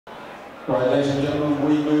Right, ladies and gentlemen,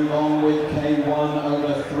 we move on with K1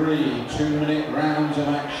 over 3 2-minute rounds of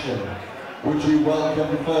action. Would you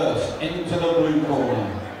welcome first into the blue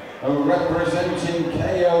corner, representing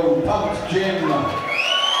KO Pumped Gym,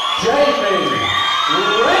 Jamie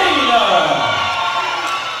Rayner.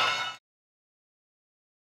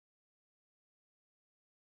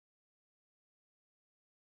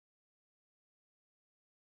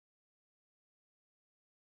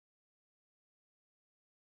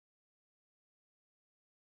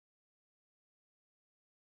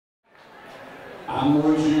 And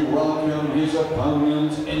would you welcome his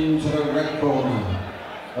opponent into the red corner,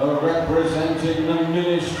 representing the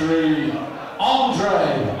Ministry,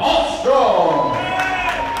 Andrei, Ostrov.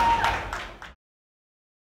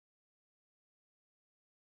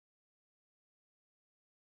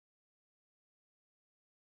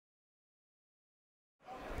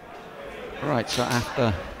 Right, so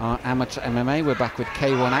after our amateur MMA, we're back with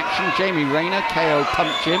K1 action. Jamie Rayner, KO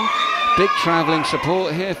Pumped Gym. Big travelling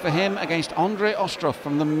support here for him against Andrei Ostrov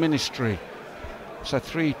from the Ministry. So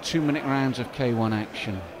 3 2-minute rounds of K1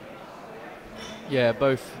 action. Yeah,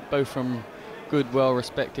 both from good,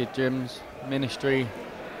 well-respected gyms. Ministry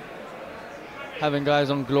having guys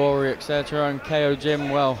on Glory, etc., and KO Gym,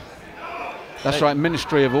 well. That's right,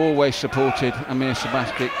 Ministry have always supported Amir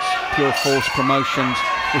Sebastic's Pure Force Promotions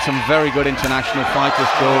with some very good international fighters,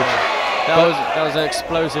 George. That was an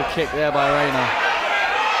explosive kick there by Rayner.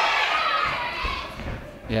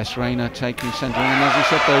 Yes, Rayner taking centre, and as he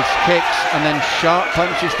said, those kicks and then sharp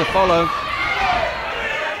punches to follow.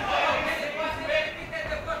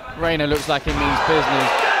 Rayner looks like he means business,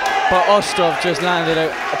 but Ostrov just landed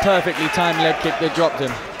a perfectly timed leg kick that dropped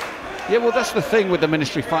him. Yeah, well, that's the thing with the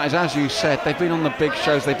Ministry fighters, as you said, they've been on the big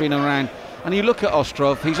shows, they've been around, and you look at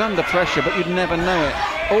Ostrov, he's under pressure, but you'd never know it.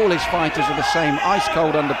 All his fighters are the same, ice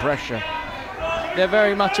cold under pressure. They're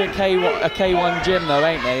very much a K1 gym though,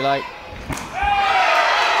 ain't they? Like,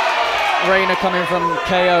 Rayner coming from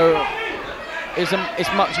KO it's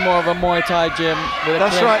much more of a Muay Thai gym. With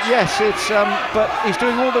That's right, yes. It's but he's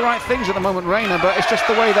doing all the right things at the moment, Rayner. But it's just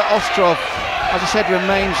the way that Ostrov, as I said,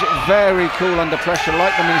 remains very cool under pressure,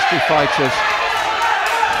 like the Ministry fighters.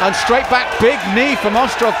 And straight back, big knee from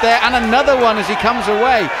Ostrov there, and another one as he comes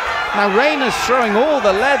away. Now Rayner's throwing all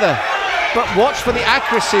the leather, but watch for the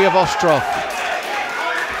accuracy of Ostrov.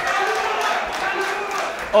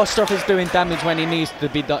 Ostrov is doing damage when he needs to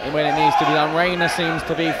be done. When it needs to be done, Rayner seems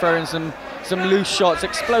to be throwing some loose shots,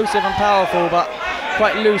 explosive and powerful, but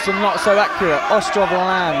quite loose and not so accurate. Ostrov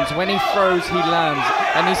lands. When he throws, he lands,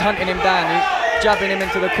 and he's hunting him down. He's jabbing him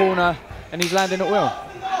into the corner, and he's landing at will.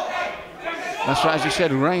 That's right, as you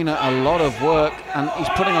said, Rayner, a lot of work, and he's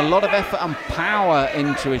putting a lot of effort and power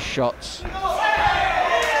into his shots.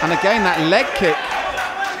 And again, that leg kick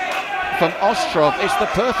from Ostrov, it's the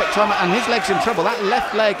perfect time, and his leg's in trouble. That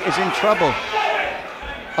left leg is in trouble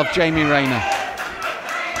of Jamie Rayner.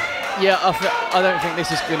 Yeah, I don't think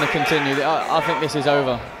this is going to continue. I think this is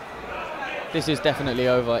over. This is definitely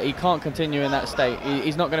over. He can't continue in that state.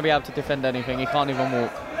 He's not going to be able to defend anything. He can't even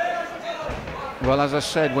walk. Well, as I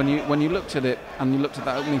said, when you looked at it and you looked at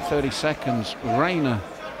that opening 30 seconds, Rayner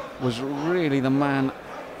was really the man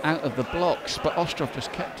out of the blocks, but Ostrov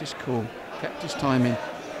just kept his cool, kept his timing,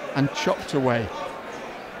 and chopped away.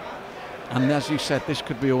 And as you said, this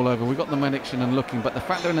could be all over. We've got the medics in and looking, but the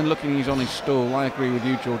fact they're in and looking, he's on his stool. I agree with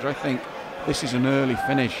you, George. I think this is an early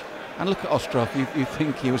finish. And look at Ostrov. You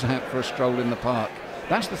think he was out for a stroll in the park.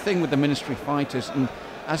 That's the thing with the Ministry fighters. And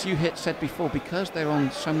as you said before, because they're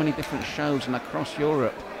on so many different shows and across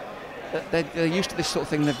Europe, they're used to this sort of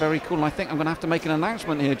thing. They're very cool. And I think I'm going to have to make an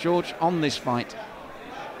announcement here, George, on this fight.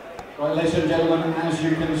 Right, ladies and gentlemen, as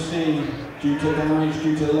you can see, due to damage,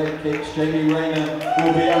 due to leg kicks, Jamie Rayner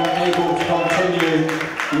will be unable to continue.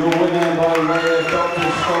 Your winner by way of Dr.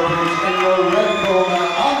 Scorpions in the red corner,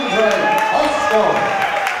 Andrei Ostrov.